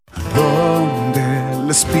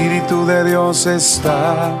Espíritu de Dios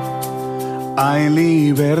está, hay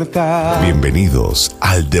libertad. Bienvenidos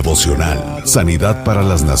al devocional Sanidad para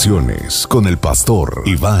las Naciones con el pastor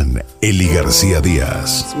Iván Eli García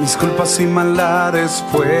Díaz. Mis culpas y maldades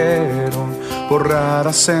fueron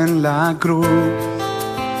borradas en la cruz,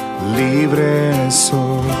 libre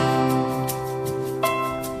soy.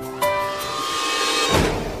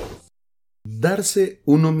 Darse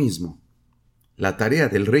uno mismo. La tarea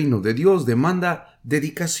del reino de Dios demanda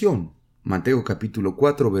dedicación. Mateo capítulo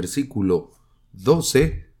 4, versículo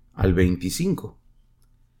 12 al 25.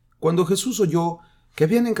 Cuando Jesús oyó que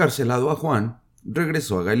habían encarcelado a Juan,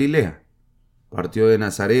 regresó a Galilea. Partió de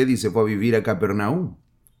Nazaret y se fue a vivir a Capernaum,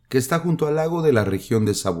 que está junto al lago de la región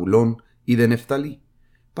de Zabulón y de Neftalí,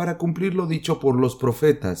 para cumplir lo dicho por los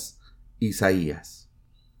profetas Isaías.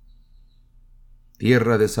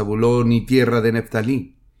 Tierra de Zabulón y tierra de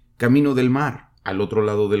Neftalí, camino del mar, al otro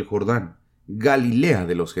lado del Jordán, Galilea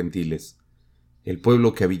de los gentiles. El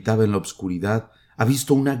pueblo que habitaba en la obscuridad ha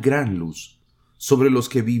visto una gran luz. Sobre los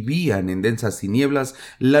que vivían en densas tinieblas,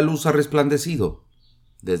 la luz ha resplandecido.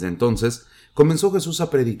 Desde entonces comenzó Jesús a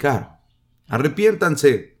predicar: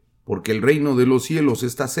 arrepiéntanse, porque el reino de los cielos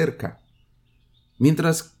está cerca.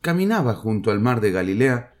 Mientras caminaba junto al mar de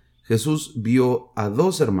Galilea, Jesús vio a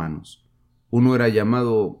dos hermanos. Uno era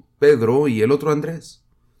llamado Pedro y el otro Andrés.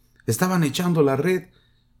 Estaban echando la red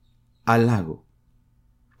al lago,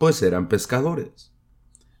 pues eran pescadores.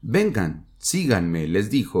 Vengan, síganme,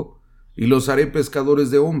 les dijo, y los haré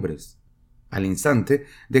pescadores de hombres. Al instante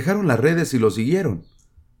dejaron las redes y lo siguieron.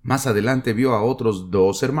 Más adelante vio a otros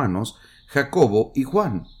dos hermanos, Jacobo y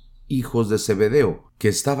Juan, hijos de Zebedeo, que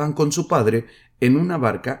estaban con su padre en una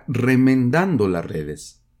barca remendando las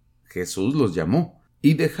redes. Jesús los llamó,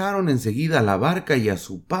 y dejaron enseguida la barca y a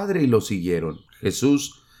su padre y lo siguieron.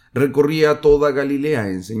 Jesús recorría toda Galilea,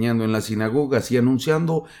 enseñando en las sinagogas y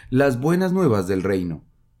anunciando las buenas nuevas del reino,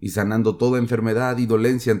 y sanando toda enfermedad y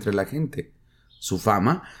dolencia entre la gente. Su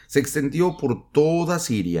fama se extendió por toda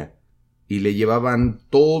Siria, y le llevaban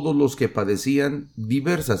todos los que padecían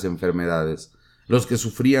diversas enfermedades, los que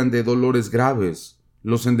sufrían de dolores graves,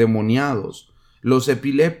 los endemoniados, los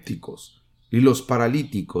epilépticos y los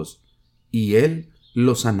paralíticos, y él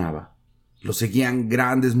los sanaba. Lo seguían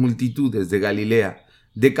grandes multitudes de Galilea,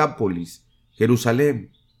 Decápolis,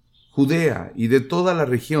 Jerusalén, Judea y de toda la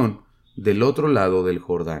región del otro lado del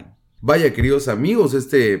Jordán. Vaya, queridos amigos,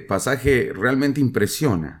 este pasaje realmente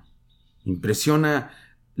impresiona. Impresiona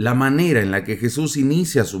la manera en la que Jesús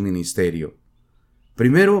inicia su ministerio.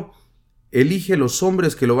 Primero, elige los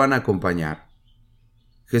hombres que lo van a acompañar.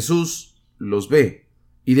 Jesús los ve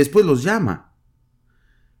y después los llama.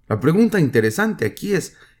 La pregunta interesante aquí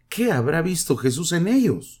es: ¿qué habrá visto Jesús en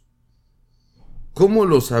ellos? ¿Cómo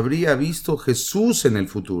los habría visto Jesús en el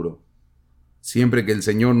futuro? Siempre que el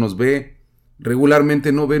Señor nos ve,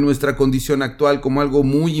 regularmente no ve nuestra condición actual como algo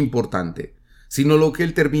muy importante, sino lo que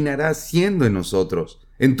Él terminará haciendo en nosotros,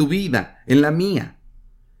 en tu vida, en la mía.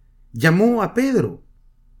 Llamó a Pedro,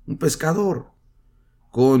 un pescador,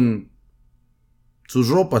 con sus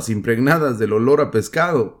ropas impregnadas del olor a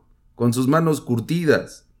pescado, con sus manos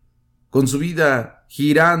curtidas, con su vida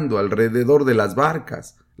girando alrededor de las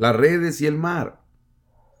barcas, las redes y el mar.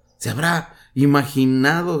 ¿Se habrá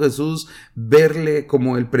imaginado Jesús verle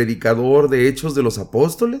como el predicador de Hechos de los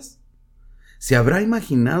Apóstoles? ¿Se habrá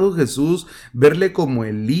imaginado Jesús verle como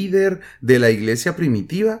el líder de la iglesia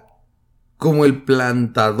primitiva? ¿Como el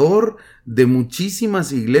plantador de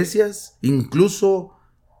muchísimas iglesias, incluso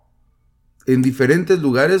en diferentes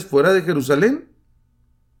lugares fuera de Jerusalén?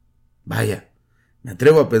 Vaya, me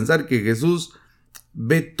atrevo a pensar que Jesús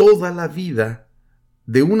ve toda la vida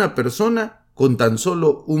de una persona con tan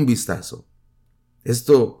solo un vistazo.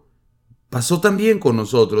 Esto pasó también con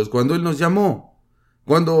nosotros cuando Él nos llamó,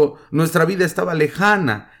 cuando nuestra vida estaba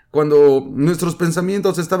lejana, cuando nuestros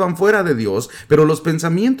pensamientos estaban fuera de Dios, pero los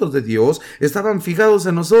pensamientos de Dios estaban fijados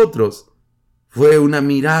en nosotros. Fue una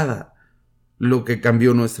mirada lo que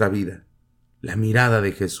cambió nuestra vida, la mirada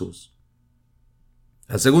de Jesús.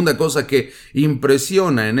 La segunda cosa que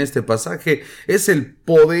impresiona en este pasaje es el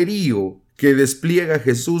poderío que despliega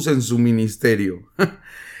Jesús en su ministerio.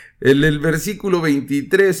 En el versículo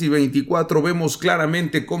 23 y 24 vemos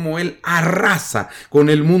claramente cómo Él arrasa con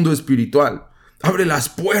el mundo espiritual. Abre las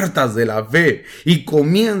puertas de la fe y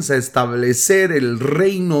comienza a establecer el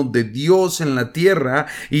reino de Dios en la tierra,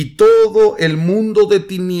 y todo el mundo de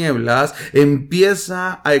tinieblas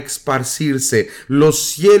empieza a esparcirse. Los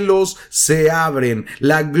cielos se abren,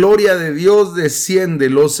 la gloria de Dios desciende,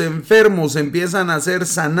 los enfermos empiezan a ser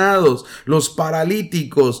sanados, los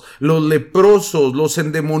paralíticos, los leprosos, los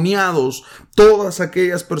endemoniados, Todas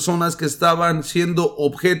aquellas personas que estaban siendo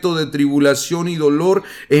objeto de tribulación y dolor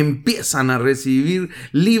empiezan a recibir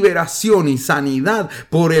liberación y sanidad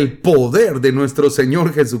por el poder de nuestro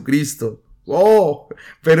Señor Jesucristo. Oh,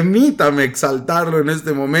 permítame exaltarlo en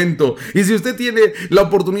este momento. Y si usted tiene la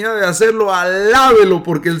oportunidad de hacerlo, alábelo,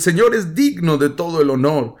 porque el Señor es digno de todo el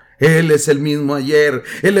honor. Él es el mismo ayer,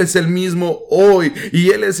 Él es el mismo hoy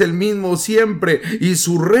y Él es el mismo siempre, y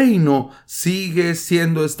su reino sigue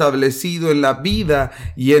siendo establecido en la vida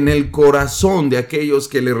y en el corazón de aquellos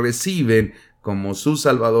que le reciben como su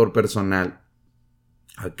Salvador personal.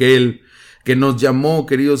 Aquel que nos llamó,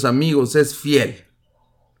 queridos amigos, es fiel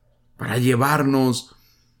para llevarnos,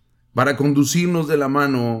 para conducirnos de la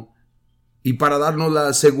mano y para darnos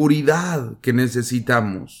la seguridad que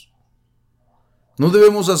necesitamos. No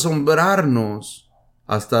debemos asombrarnos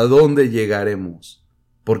hasta dónde llegaremos,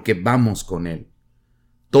 porque vamos con Él.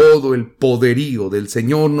 Todo el poderío del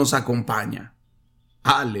Señor nos acompaña.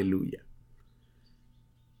 Aleluya.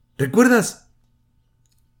 ¿Recuerdas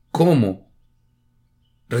cómo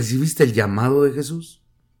recibiste el llamado de Jesús?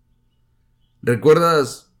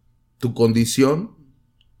 ¿Recuerdas tu condición?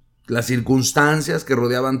 ¿Las circunstancias que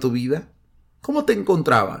rodeaban tu vida? ¿Cómo te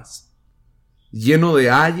encontrabas? ¿Lleno de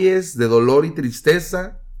ayes, de dolor y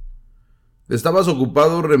tristeza? ¿Estabas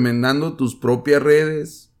ocupado remendando tus propias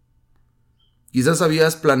redes? Quizás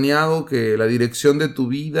habías planeado que la dirección de tu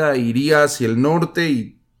vida iría hacia el norte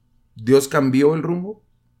y Dios cambió el rumbo.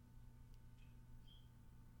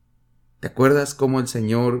 ¿Te acuerdas cómo el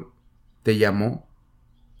Señor te llamó?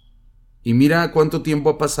 Y mira cuánto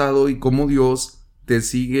tiempo ha pasado y cómo Dios te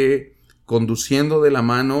sigue conduciendo de la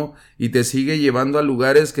mano y te sigue llevando a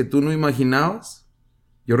lugares que tú no imaginabas.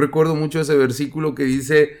 Yo recuerdo mucho ese versículo que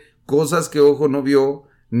dice: cosas que ojo no vio,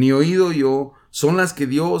 ni oído oyó, son las que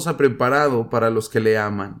Dios ha preparado para los que le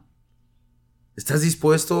aman. ¿Estás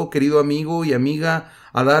dispuesto, querido amigo y amiga,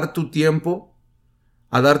 a dar tu tiempo,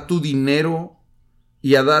 a dar tu dinero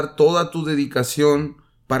y a dar toda tu dedicación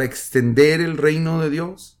para extender el reino de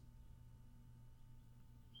Dios?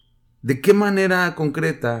 ¿De qué manera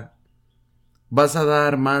concreta vas a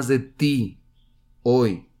dar más de ti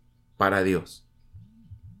hoy para Dios?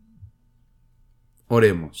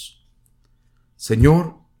 Oremos.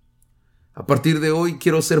 Señor, a partir de hoy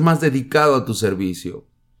quiero ser más dedicado a tu servicio.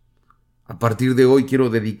 A partir de hoy quiero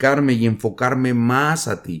dedicarme y enfocarme más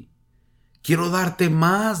a ti. Quiero darte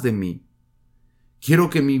más de mí. Quiero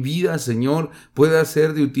que mi vida, Señor, pueda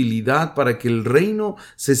ser de utilidad para que el reino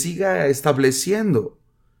se siga estableciendo.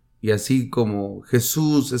 Y así como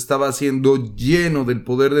Jesús estaba siendo lleno del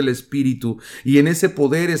poder del Espíritu y en ese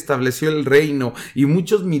poder estableció el reino y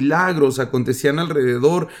muchos milagros acontecían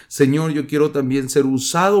alrededor, Señor, yo quiero también ser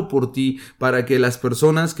usado por ti para que las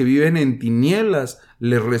personas que viven en tinieblas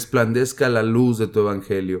les resplandezca la luz de tu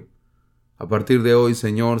evangelio. A partir de hoy,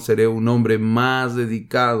 Señor, seré un hombre más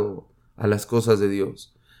dedicado a las cosas de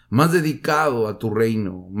Dios, más dedicado a tu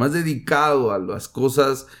reino, más dedicado a las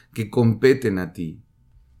cosas que competen a ti.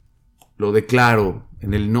 Lo declaro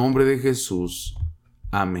en el nombre de Jesús.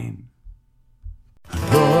 Amén.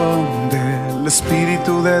 Donde el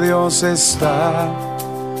Espíritu de Dios está,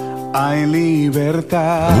 hay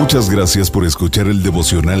libertad. Muchas gracias por escuchar el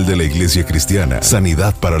devocional de la Iglesia Cristiana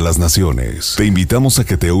Sanidad para las Naciones. Te invitamos a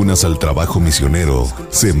que te unas al trabajo misionero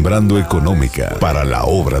Sembrando Económica para la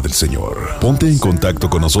obra del Señor. Ponte en contacto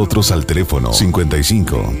con nosotros al teléfono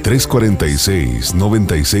 55 346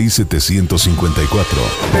 96 754.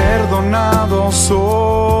 Perdonado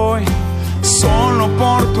soy, solo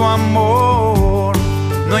por tu amor,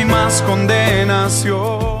 no hay más condenación.